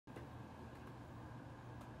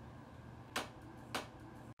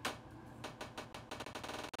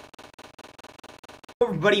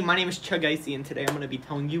everybody, my name is Chug Icy, and today I'm going to be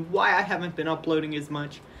telling you why I haven't been uploading as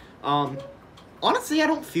much. Honestly, I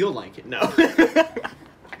don't feel like it, no.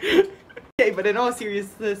 Okay, but in all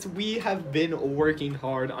seriousness, we have been working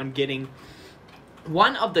hard on getting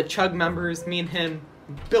one of the Chug members, me and him,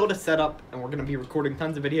 build a setup, and we're going to be recording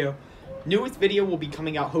tons of video. Newest video will be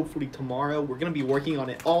coming out hopefully tomorrow. We're going to be working on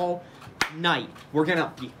it all night. We're going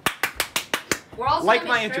to be... We're also like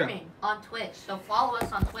going my to be streaming on Twitch, so follow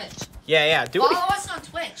us on Twitch. Yeah, do follow us on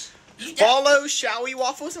Twitch. Follow Showy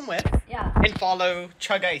Waffles and Whip. Yeah. And follow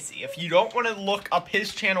Chug Icy. If you don't want to look up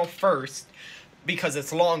his channel first, because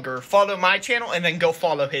it's longer, follow my channel and then go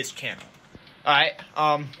follow his channel. Alright, He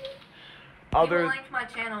will link my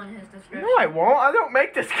channel in his description. No, I won't. I don't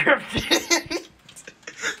make descriptions.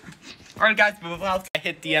 Alright, guys, but without... I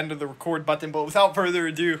hit the end of the record button, but without further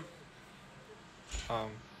ado...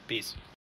 peace.